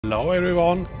Hello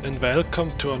everyone and welcome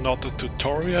to another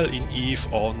tutorial in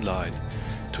EVE Online.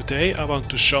 Today I want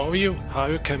to show you how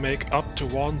you can make up to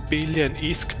 1 billion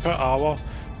ISK per hour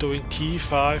doing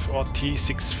T5 or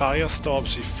T6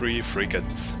 firestorms with 3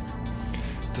 frigates.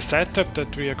 The setup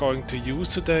that we are going to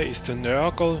use today is the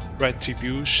Nergal,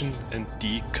 Retribution and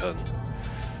Deacon.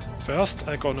 First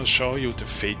I'm gonna show you the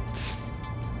fits.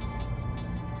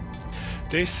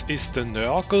 This is the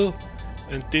Nergal.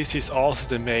 And this is also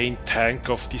the main tank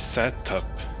of this setup.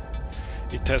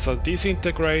 It has a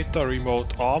disintegrator,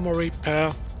 remote armor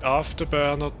repair,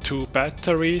 afterburner, 2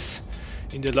 batteries.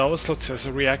 In the lower slots has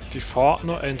a reactive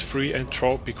hardener and 3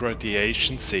 entropic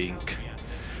radiation sink.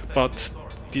 But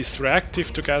this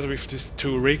reactive together with these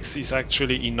 2 rigs is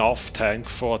actually enough tank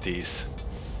for this.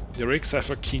 The rigs have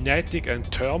a kinetic and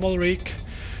thermal rig.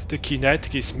 The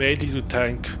kinetic is mainly to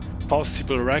tank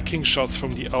possible wrecking shots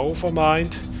from the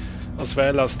overmind, as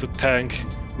well as to tank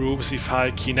rooms with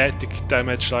high kinetic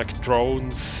damage like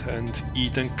drones and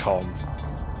Edencom.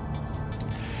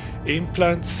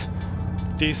 Implants,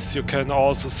 this you can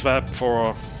also swap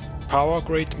for power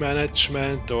grid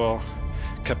management or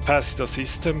capacitor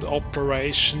system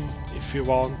operation if you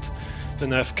want.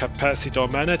 Then have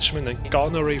capacitor management and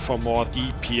gunnery for more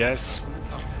DPS.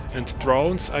 And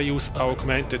drones I use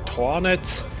augmented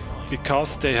hornets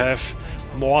because they have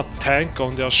more tank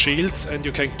on their shields and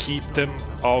you can keep them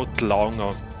out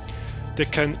longer. They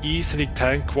can easily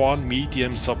tank 1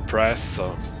 medium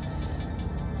suppressor.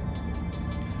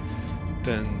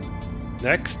 Then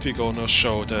next we're gonna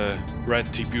show the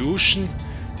Retribution.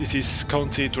 This is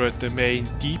considered the main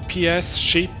DPS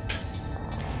ship.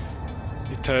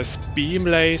 It has beam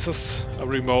lasers, a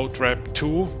remote rep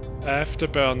 2,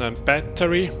 afterburner and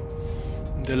battery.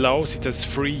 In the lows it has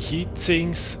 3 heat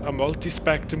sinks, a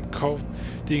multi-spectrum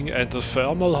coating and a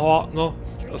thermal hardener,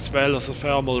 as well as a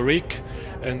thermal rig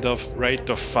and a rate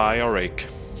of fire rig.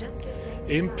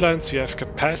 Implants we have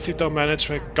capacitor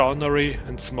management, gunnery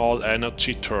and small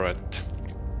energy turret.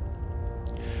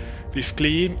 With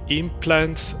Gleam,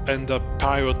 implants and a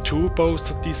Pyro 2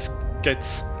 booster, this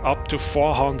gets up to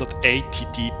 480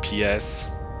 DPS.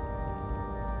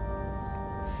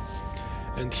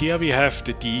 And here we have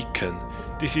the Deacon.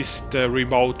 This is the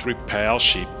remote repair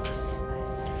ship.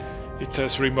 It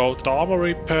has remote armor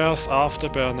repairs,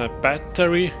 afterburner and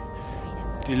battery.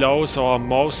 The lows are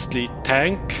mostly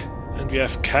tank and we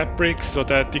have cap rigs so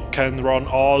that it can run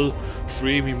all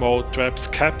 3 remote traps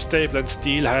cap stable and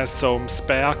still has some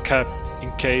spare cap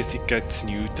in case it gets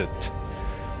neutered.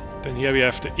 Then here we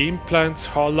have the implants,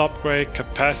 hull upgrade,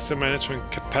 capacitor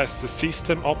management, capacitor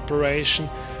system operation,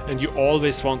 and you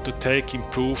always want to take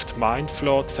improved mind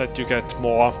float that you get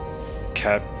more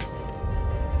cap.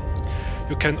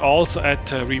 You can also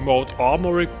add a remote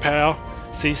armor repair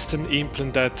system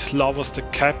implant that lowers the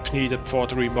cap needed for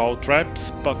the remote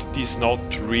reps, but it is not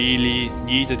really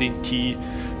needed in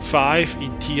T5.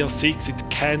 In Tier 6 it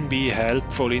can be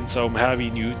helpful in some heavy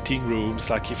neuting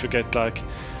rooms, like if you get like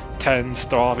 10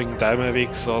 starving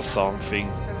Drekavacs or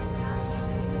something.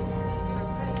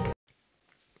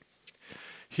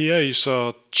 Here is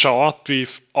a chart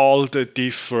with all the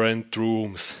different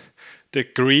rooms. The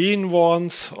green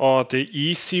ones are the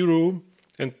easy room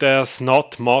and there's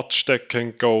not much that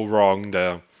can go wrong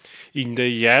there. In the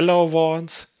yellow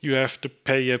ones you have to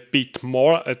pay a bit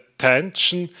more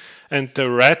attention, and the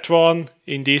red one,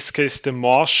 in this case the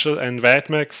Marshal and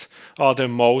Vedmak, are the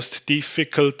most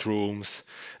difficult rooms.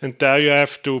 And there you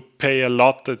have to pay a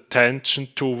lot of attention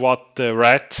to what the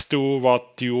rats do,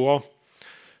 what your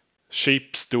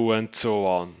ships do and so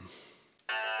on.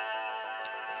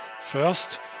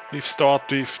 First we start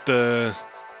with the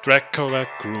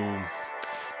Drekavac room.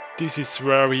 This is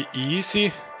very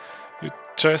easy. You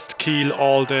just kill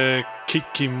all the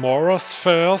Kikimoras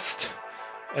first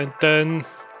and then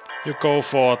you go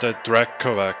for the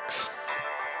Drekavacs.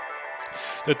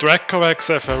 The Drekavacs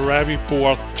have a very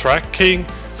poor tracking,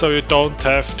 so you don't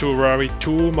have to worry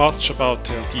too much about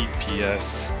their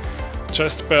DPS.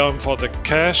 Just burn for the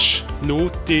cash,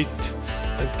 loot it,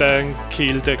 and then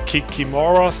kill the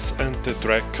Kikimoras and the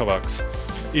Drekavacs.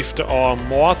 If there are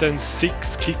more than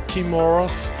 6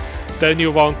 Kikimoras, then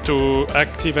you want to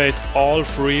activate all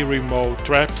 3 remote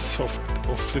traps of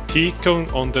the Deacon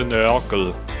on the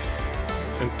Nergal.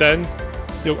 And then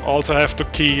you also have to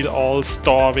kill all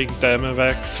starving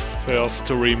Drekavacs first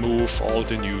to remove all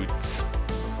the newts.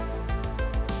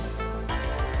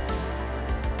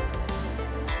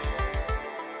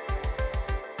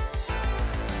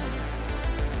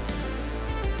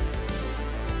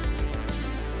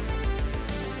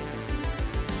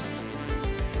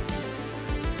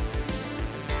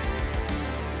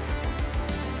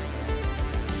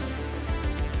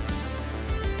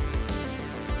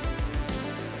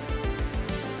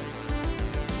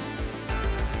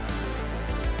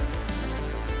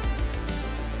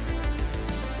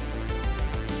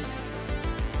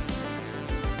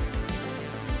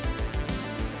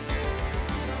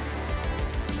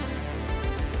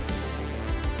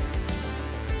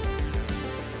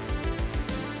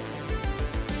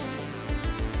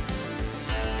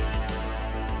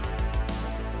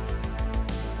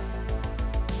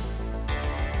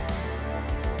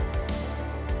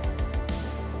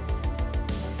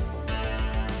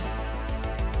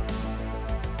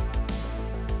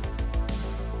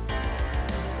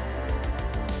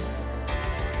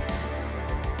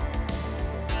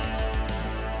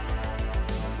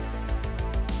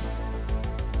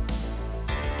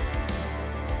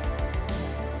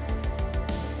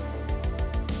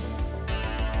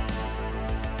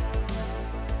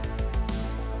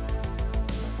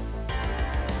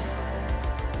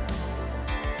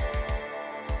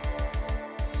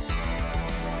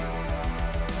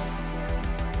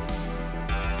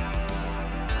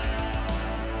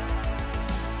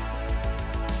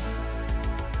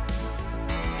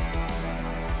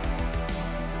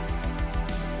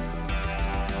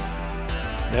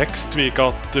 Next we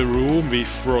got the room with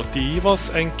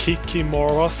Rodivas and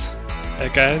Kikimoras.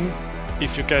 Again,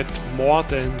 if you get more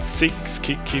than 6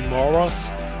 Kikimoras,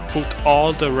 put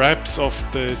all the reps of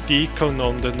the Deacon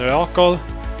on the Nergal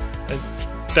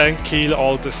and then kill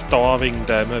all the starving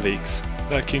Drekavacs.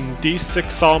 Like in this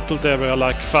example there were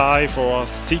like 5 or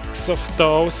 6 of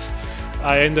those.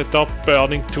 I ended up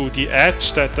burning to the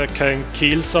edge that I can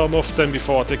kill some of them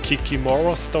before the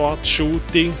Kikimora start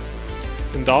shooting.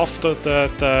 And after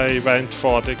that I went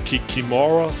for the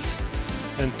Kikimoras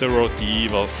and the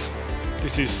Rodivas.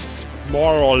 This is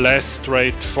more or less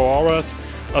straightforward,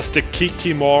 as the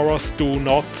Kikimoras do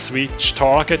not switch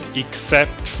target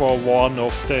except for one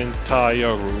of the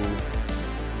entire room.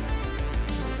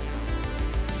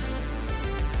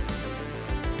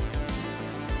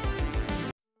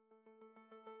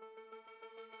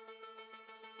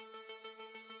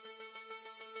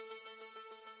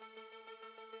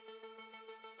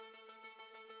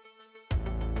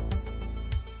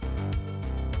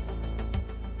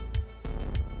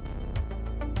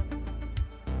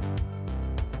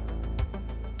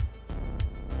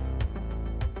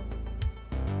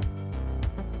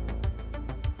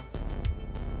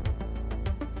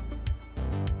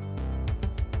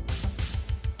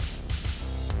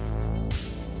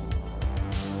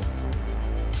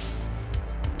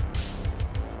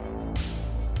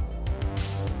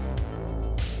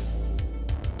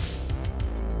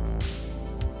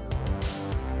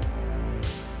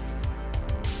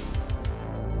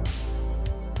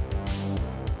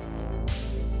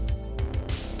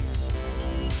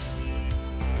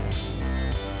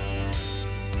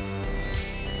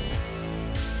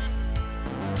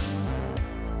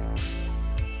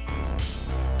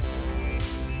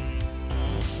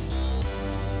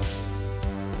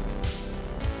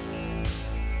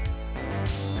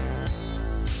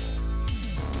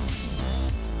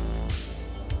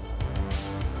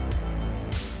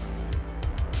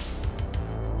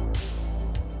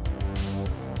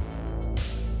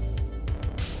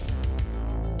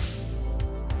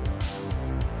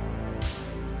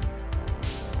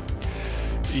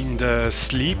 In the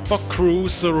sleeper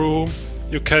cruiser room,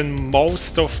 you can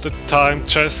most of the time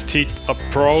just hit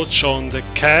approach on the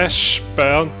cache,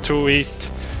 burn to it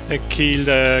and kill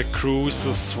the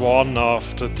cruisers one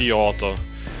after the other.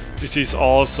 This is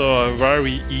also a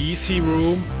very easy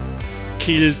room.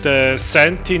 Kill the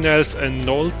sentinels and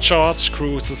null charge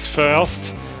cruisers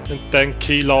first and then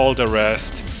kill all the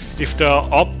rest. If there are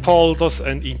upholders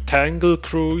and entangle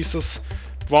cruisers,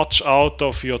 watch out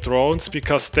of your drones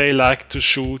because they like to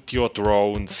shoot your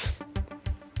drones.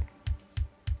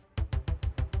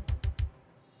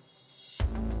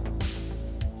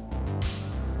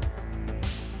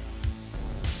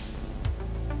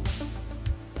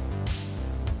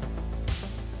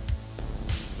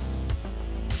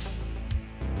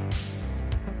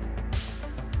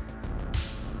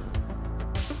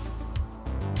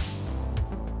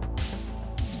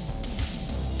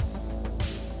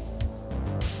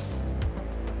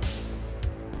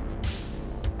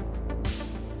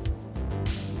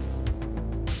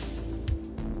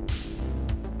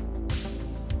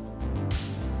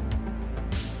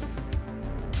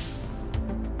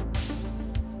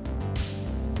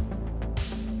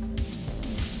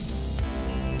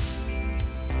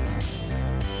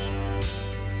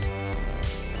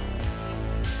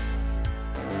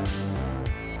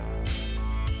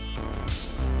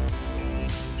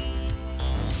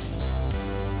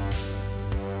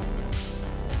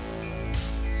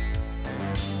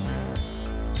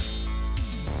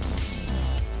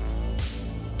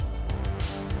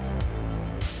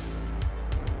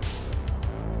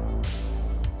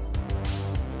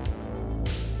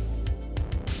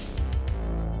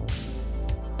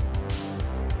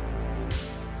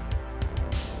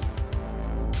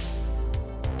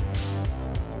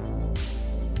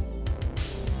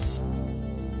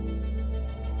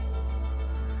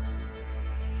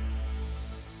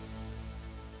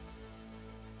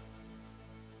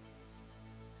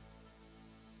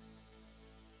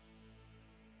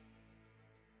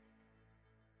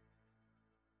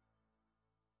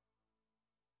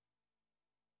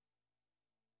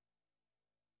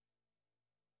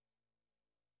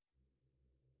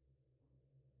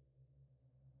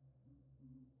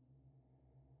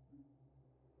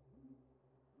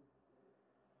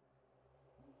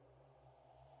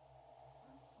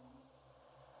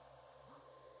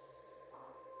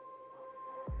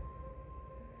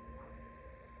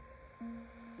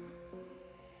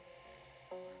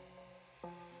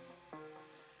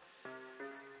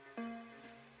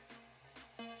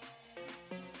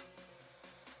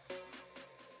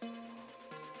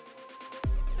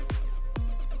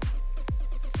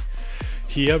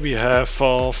 Here we have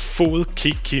a full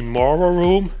Kikimora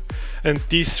room, and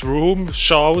this room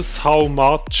shows how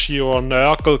much your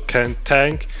Nergal can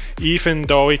tank, even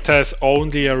though it has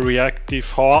only a reactive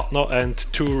hardener and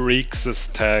 2 rigs as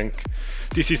tank.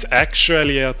 This is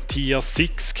actually a tier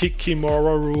 6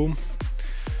 Kikimora room.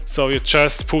 So you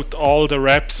just put all the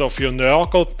reps of your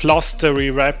Nergal plus the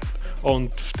re-rep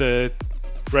on the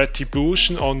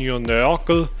Retribution on your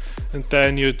Nergal, and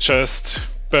then you just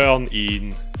burn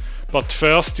in. But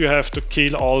first you have to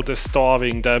kill all the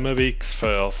starving Deacons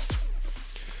first.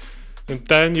 And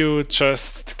then you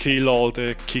just kill all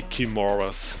the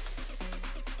Kikimoras.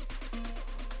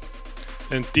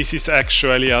 And this is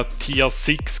actually a tier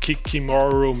 6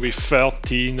 Kikimora room with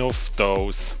 13 of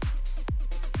those.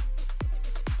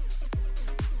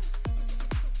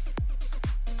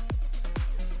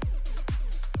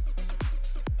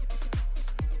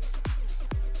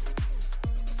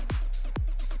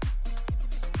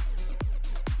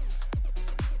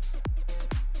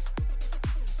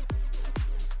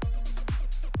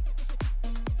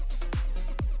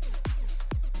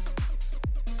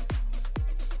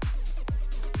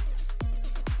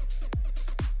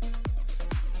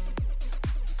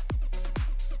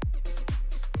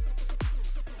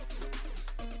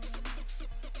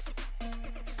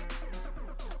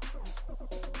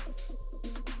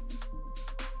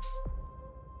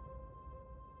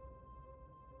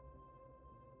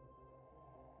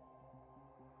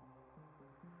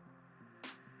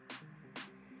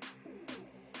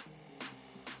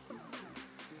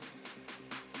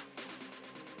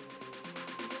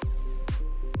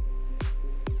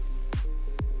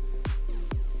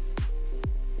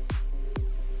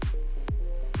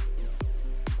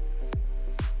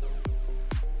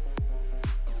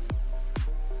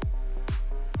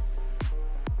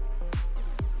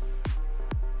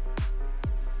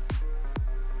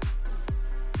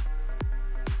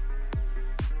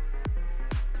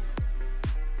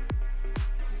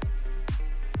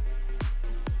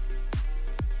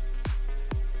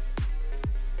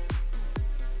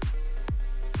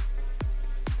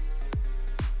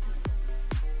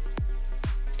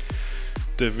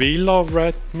 The Vila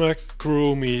Vedmak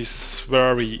room is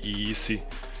very easy.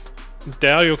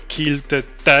 There you kill the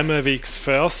Drekavacs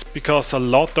first, because a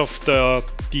lot of the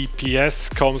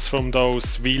DPS comes from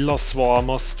those Vila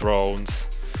Swarmers drones.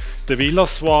 The Vila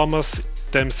Swarmers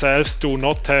themselves do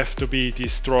not have to be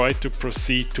destroyed to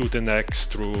proceed to the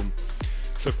next room.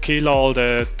 So kill all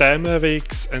the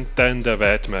Drekavacs and then the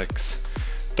Vedmaks.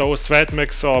 Those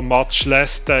Vedmaks are much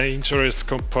less dangerous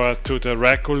compared to the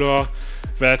regular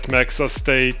Vedmaks, as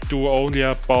they do only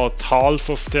about half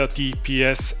of their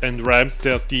DPS and ramp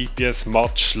their DPS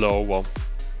much lower.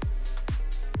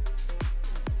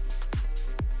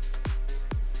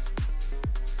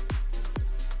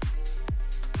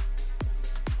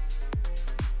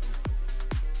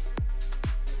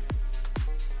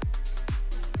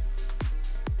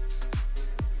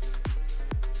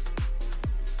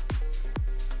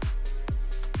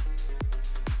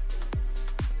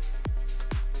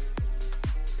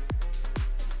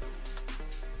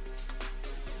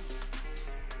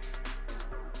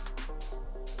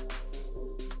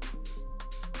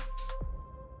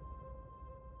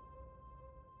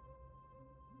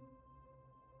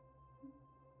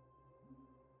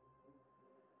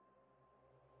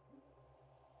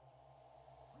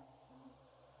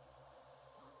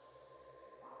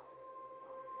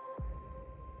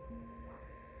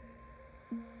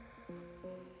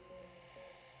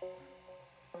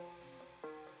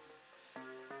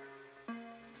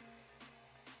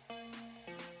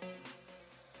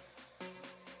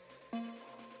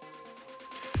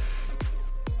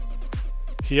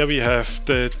 Here we have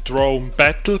the drone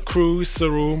battle cruiser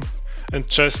room, and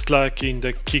just like in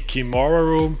the Kikimora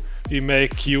room, we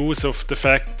make use of the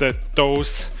fact that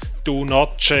those do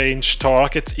not change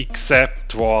targets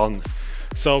except one.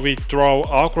 So we throw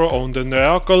aggro on the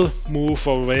Nergal, move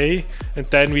away, and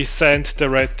then we send the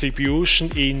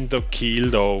Retribution in to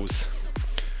kill those.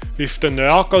 With the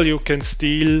Nergal you can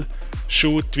still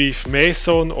shoot with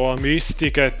Meson or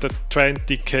Mystic at the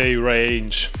 20k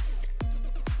range.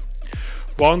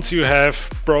 Once you have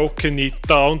broken it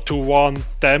down to one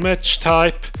damage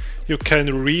type, you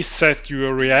can reset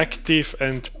your reactive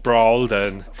and brawl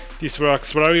then. This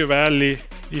works very well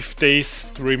if these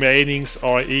remainings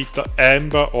are either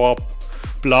Amber or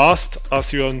Blast,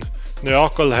 as your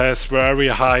Nergal has very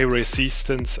high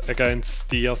resistance against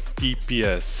their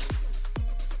DPS.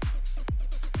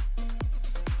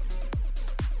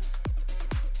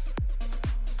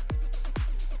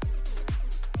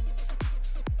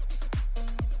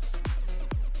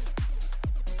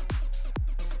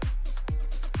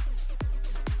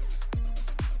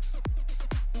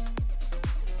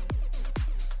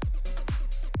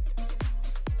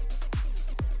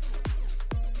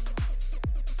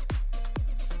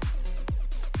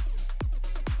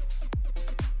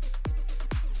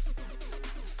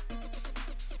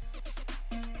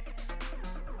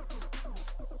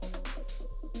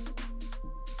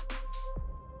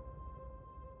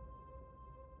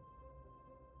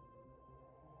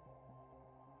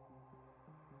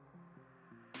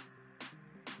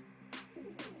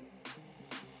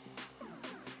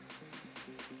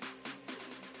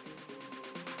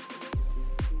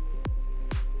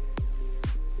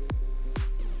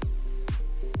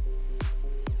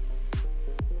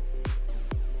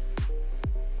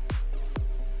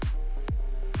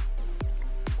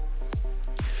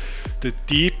 The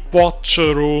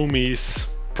Deepwatcher room is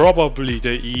probably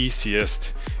the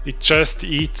easiest. It just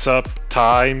eats up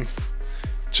time.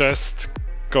 Just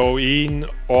go in,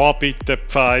 orbit the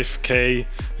 5k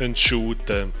and shoot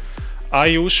them. I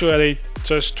usually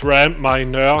just ramp my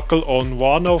Nergal on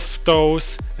one of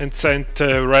those and send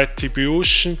the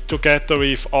Retribution together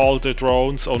with all the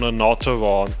drones on another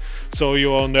one. So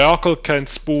your Nergal can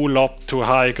spool up to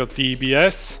higher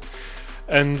DBS,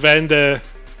 and when the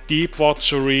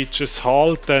Deepwatcher reaches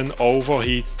hull, then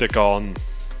overheat the gun.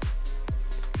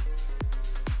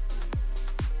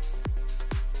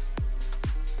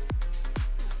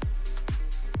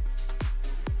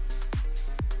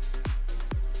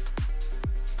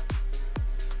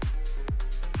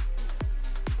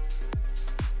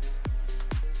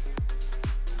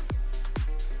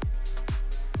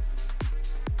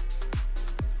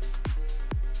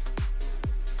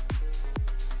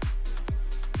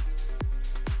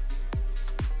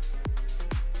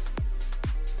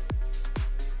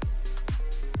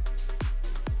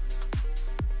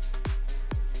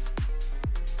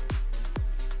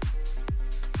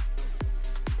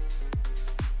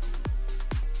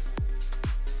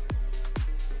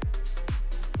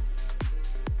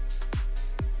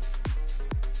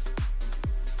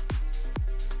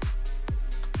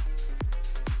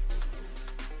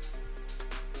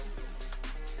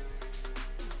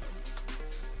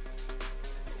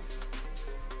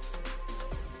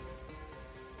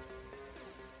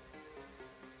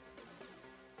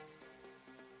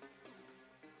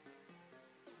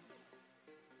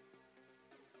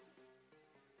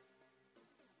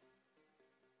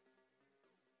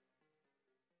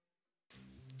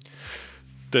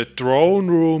 The drone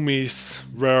room is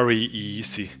very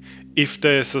easy. If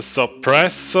there's a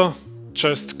suppressor,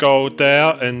 just go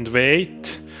there and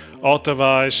wait,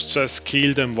 otherwise just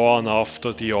kill them one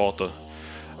after the other.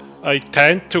 I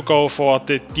tend to go for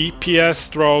the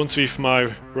DPS drones with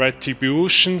my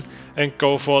Retribution and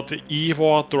go for the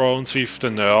EVAR drones with the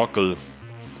Nergal.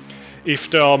 If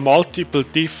there are multiple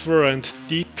different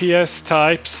DPS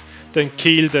types, then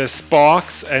kill the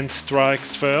sparks and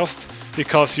strikes first,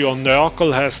 because your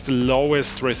Nergal has the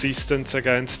lowest resistance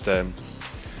against them.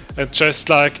 And just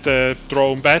like the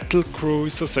drone battle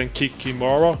cruisers and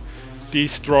Kikimora,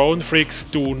 these drone Frigs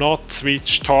do not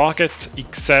switch targets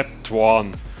except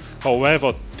one.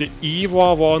 However, the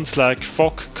EVA ones like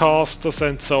Fogcasters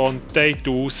and so on, they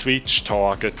do switch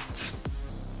targets.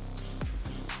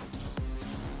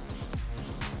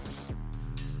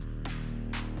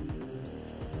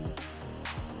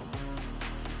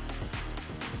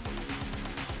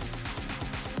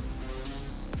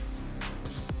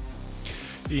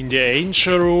 In the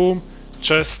Angel room,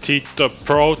 just hit the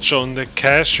approach on the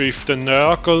cache with the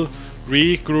Nergal,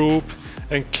 regroup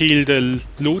and kill the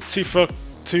Lucifer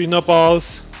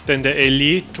Balls, then the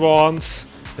elite ones,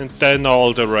 and then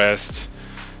all the rest.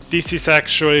 This is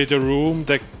actually the room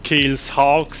that kills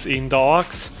Hawks in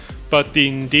Darks, but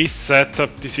in this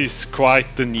setup this is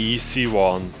quite an easy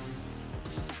one.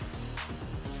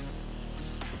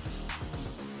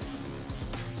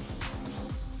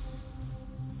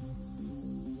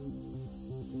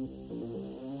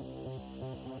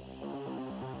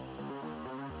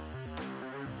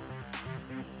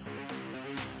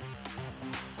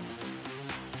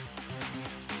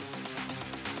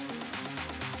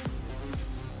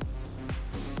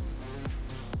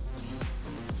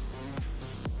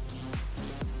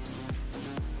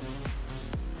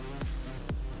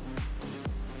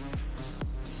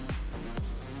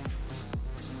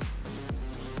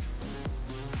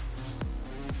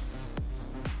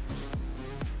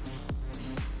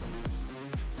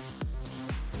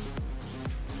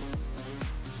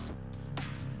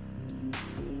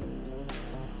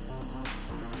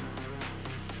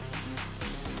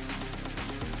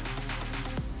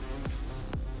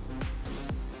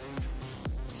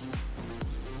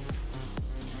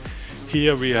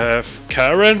 Here we have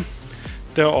Karen.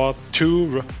 There are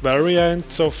two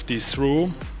variants of this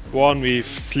room, one with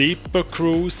sleeper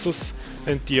cruisers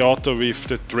and the other with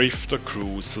the drifter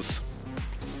cruisers.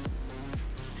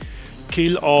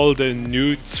 Kill all the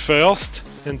nudes first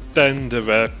and then the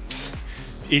webs.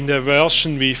 In the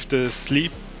version with the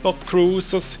sleeper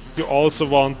cruisers, you also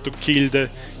want to kill the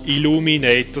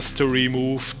illuminators to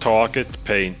remove target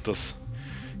painters.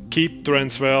 Keep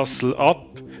transversal up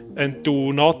and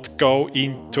do not go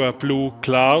into a blue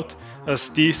cloud, as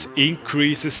this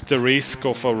increases the risk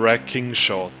of a wrecking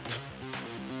shot.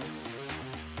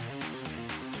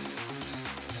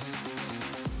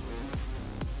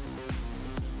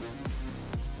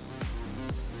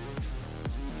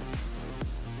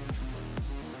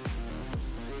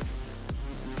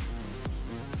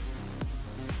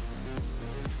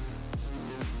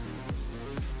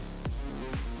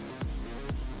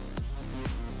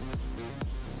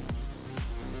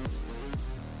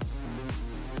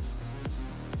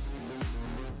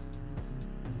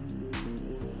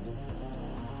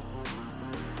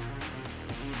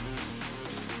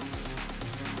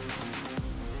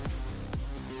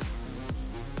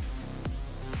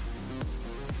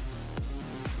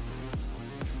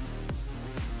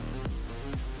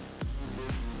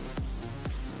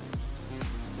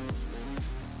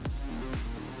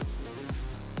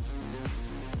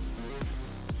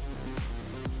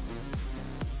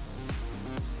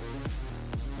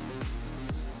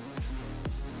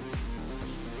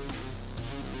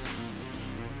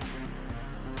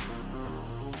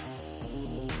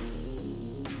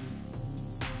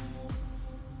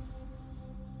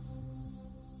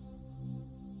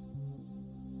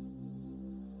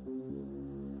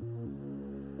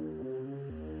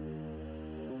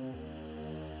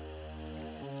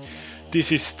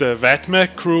 This is the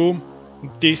Vedmak room,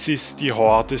 this is the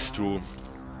hardest room.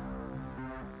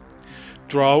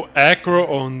 Draw aggro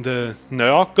on the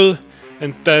Nergal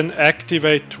and then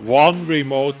activate one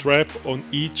remote rep on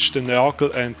each the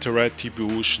Nergal and the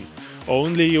Retribution.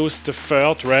 Only use the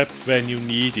third rep when you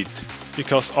need it,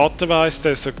 because otherwise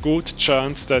there's a good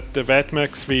chance that the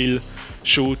Vedmaks will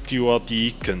shoot your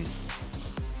Deacon.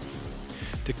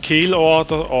 The kill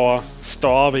order are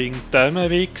starving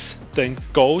Drekavacs, then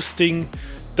ghosting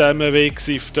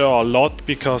Drekavacs if there are a lot,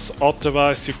 because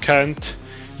otherwise you can't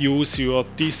use your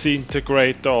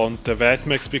disintegrator on the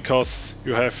Vedmaks because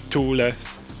you have too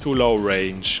low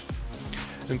range.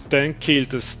 And then kill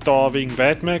the starving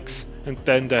Vedmaks and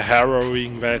then the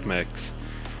harrowing Vedmaks.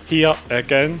 Here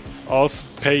again also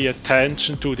pay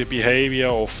attention to the behavior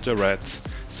of the rats.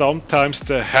 Sometimes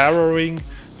the harrowing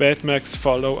Vedmaks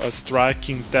follow a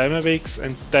striking Drekavacs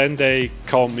and then they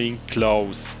come in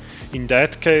close. In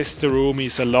that case the room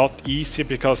is a lot easier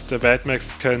because the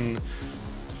Vedmaks can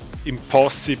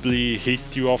impossibly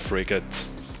hit your frigate.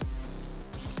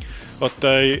 What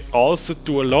they also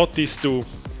do a lot is to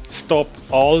stop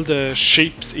all the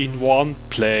ships in one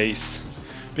place,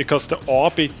 because the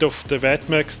orbit of the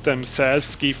Vedmaks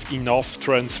themselves give enough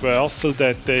transversal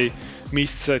that they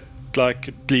miss at like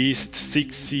at least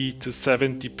 60 to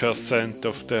 70%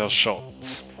 of their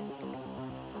shots.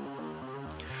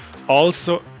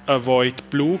 Also avoid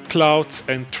blue clouds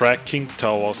and tracking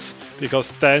towers,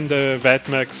 because then the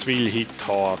Vedmaks will hit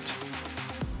hard.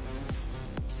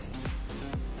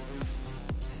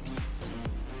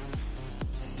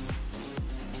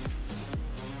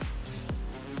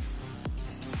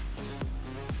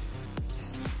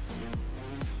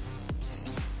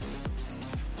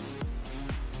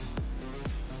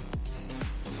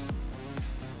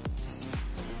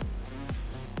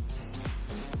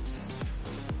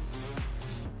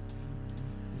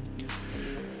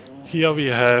 Here we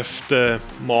have the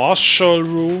Marshal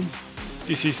room.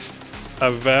 This is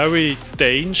a very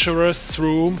dangerous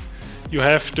room. You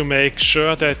have to make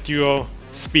sure that your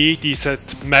speed is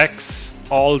at max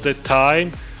all the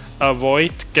time.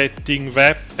 Avoid getting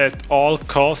webbed at all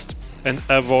cost and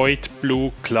avoid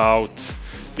blue clouds,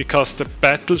 because the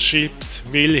battleships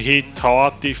will hit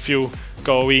hard if you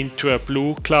go into a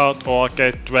blue cloud or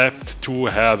get webbed too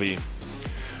heavy.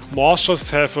 Marshals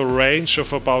have a range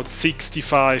of about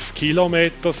 65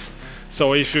 kilometers,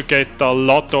 so if you get a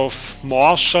lot of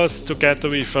Marshals together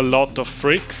with a lot of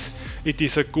Frigs, it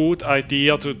is a good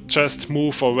idea to just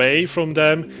move away from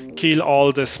them, kill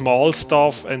all the small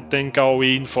stuff and then go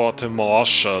in for the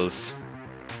Marshals.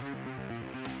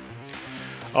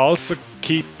 Also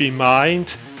keep in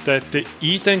mind that the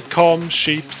Edencom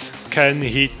ships can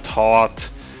hit hard,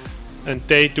 and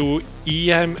they do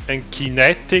EM and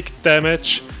kinetic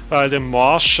damage, while the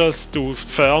Marshals do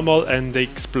thermal and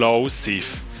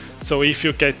explosive. So if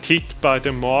you get hit by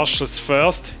the Marshals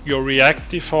first, your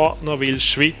reactive partner will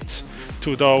switch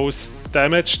to those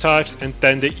damage types, and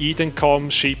then the Edencom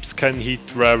ships can hit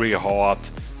very hard.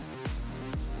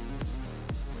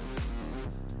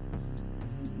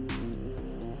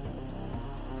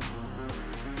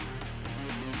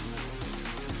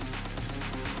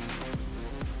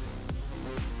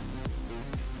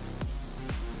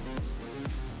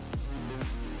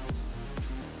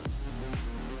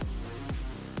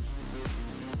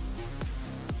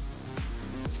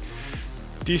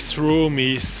 This room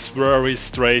is very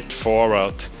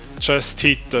straightforward. Just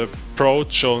hit the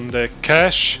approach on the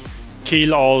cache,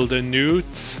 kill all the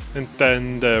nudes and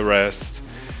then the rest.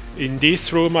 In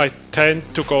this room I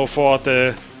tend to go for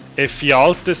the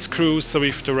Ephialtes cruiser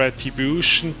with the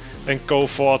Retribution and go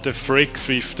for the Frigs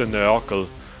with the Nergal.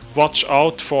 Watch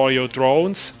out for your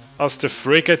drones, as the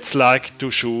frigates like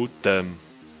to shoot them.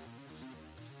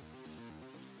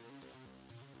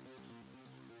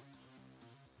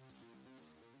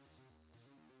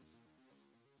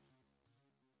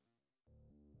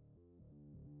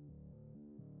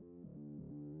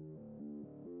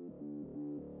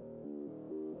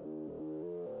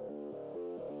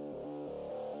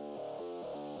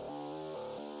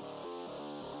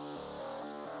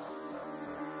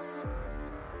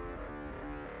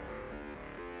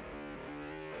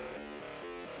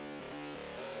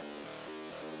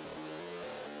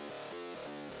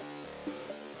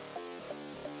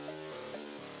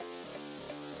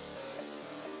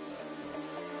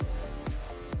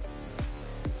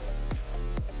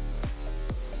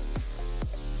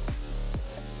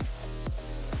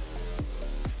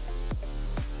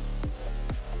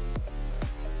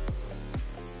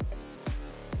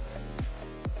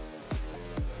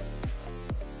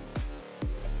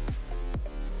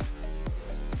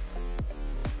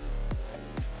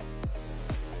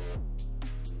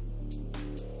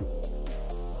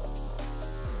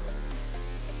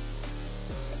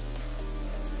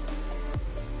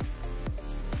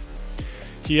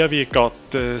 Here we got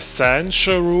the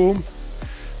censure room.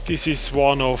 This is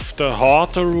one of the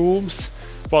harder rooms.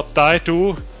 What I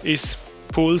do is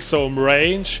pull some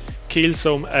range, kill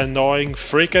some annoying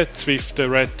frigates with the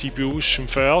Retribution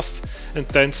first, and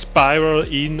then spiral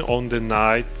in on the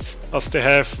knights, as they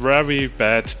have very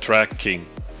bad tracking.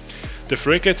 The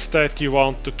frigates that you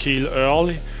want to kill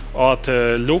early are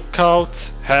the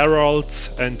lookouts, heralds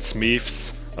and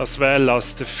smiths, as well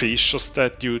as the fishers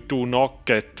that you do not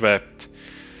get webbed.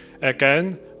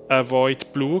 Again, avoid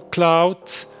blue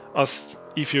clouds, as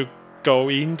if you go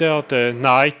in there the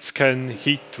knights can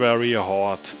hit very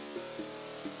hard.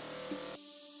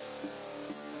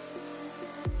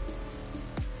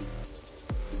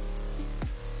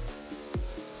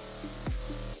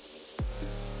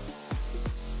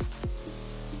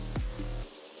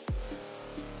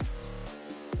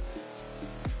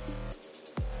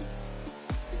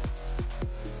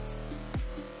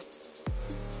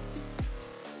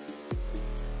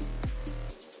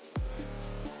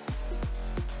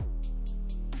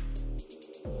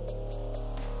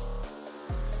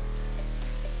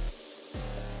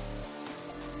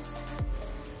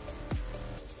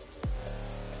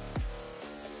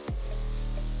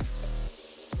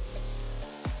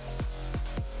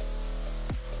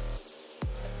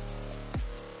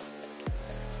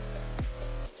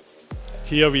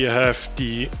 Here we have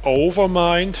the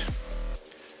Overmind.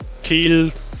 Kill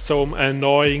some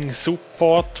annoying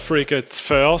support frigates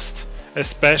first,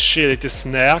 especially the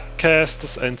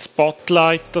Snarecasters and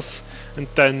Spotlighters, and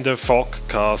then the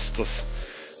Fogcasters,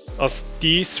 as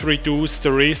these reduce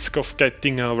the risk of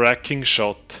getting a wrecking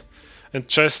shot. And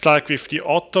just like with the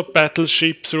other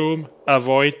battleships room,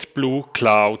 avoid blue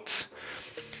clouds.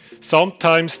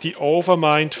 Sometimes the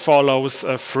Overmind follows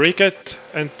a frigate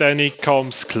and then it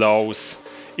comes close.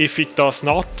 If it does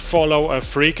not follow a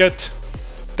frigate,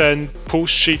 then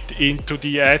push it into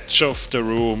the edge of the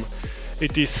room.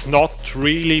 It is not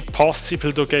really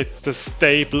possible to get the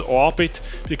stable orbit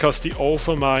because the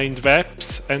Overmind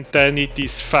webs, and then it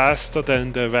is faster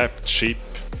than the webbed ship.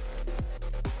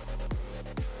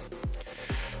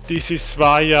 This is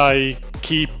why I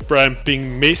keep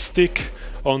ramping Mystic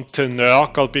on the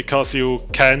Nergal, because you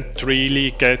can't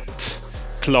really get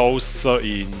closer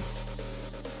in.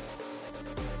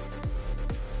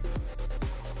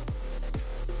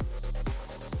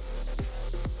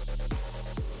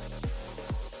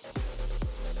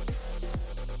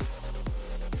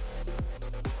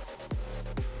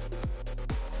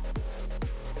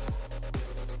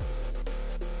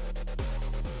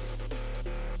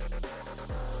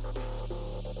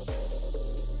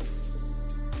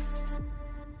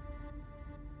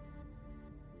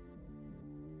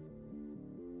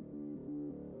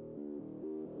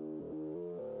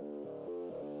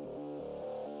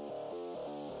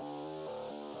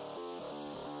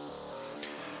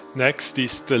 Next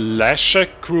is the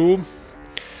Lashak room,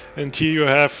 and here you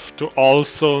have to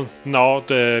also know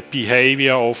the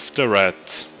behavior of the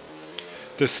rats.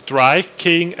 The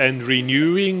striking and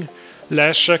renewing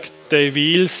Lashak, they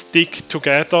will stick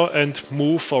together and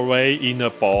move away in a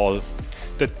ball.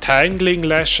 The tangling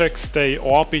Lashaks, they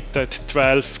orbit at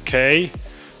 12k,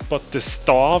 but the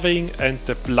starving and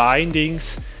the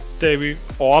blindings, they will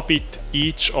orbit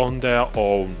each on their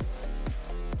own.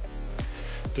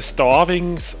 The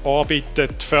starvings orbit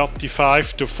at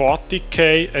 35 to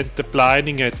 40k and the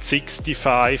blinding at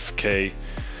 65k.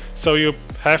 So you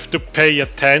have to pay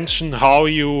attention how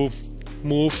you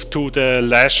move to the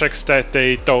Lashaks, that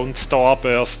they don't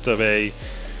starburst away.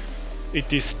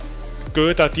 It is a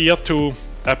good idea to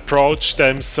approach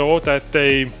them so that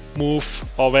they move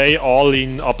away all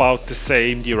in about the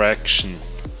same direction.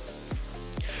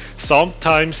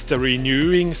 Sometimes the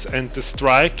renewings and the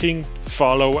striking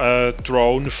follow a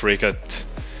drone frigate.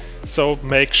 So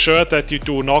make sure that you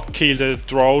do not kill the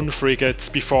drone frigates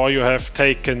before you have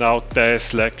taken out their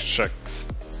Lashaks.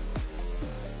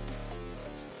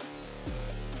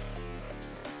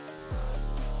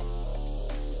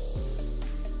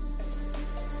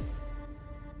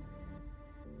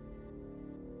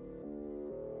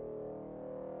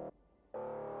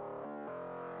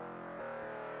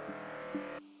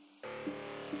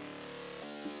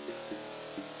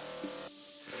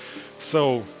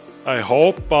 So, I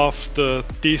hope after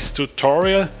this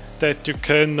tutorial that you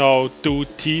can now do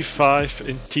T5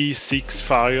 and T6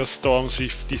 Firestorms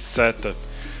with this setup.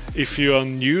 If you are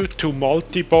new to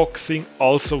multiboxing,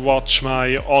 also watch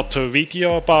my other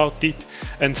video about it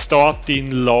and start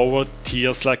in lower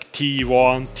tiers like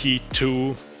T1,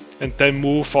 T2 and then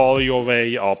move all your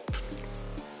way up.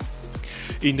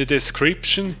 In the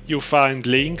description you find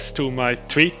links to my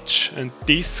Twitch and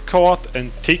Discord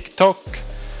and TikTok.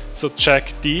 so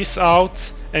check these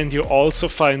out, and you also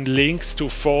find links to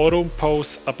forum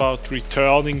posts about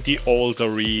returning the old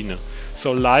arena.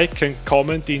 So like and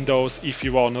comment in those if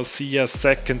you wanna see a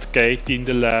second gate in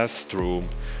the last room.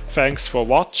 Thanks for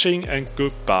watching and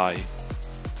goodbye.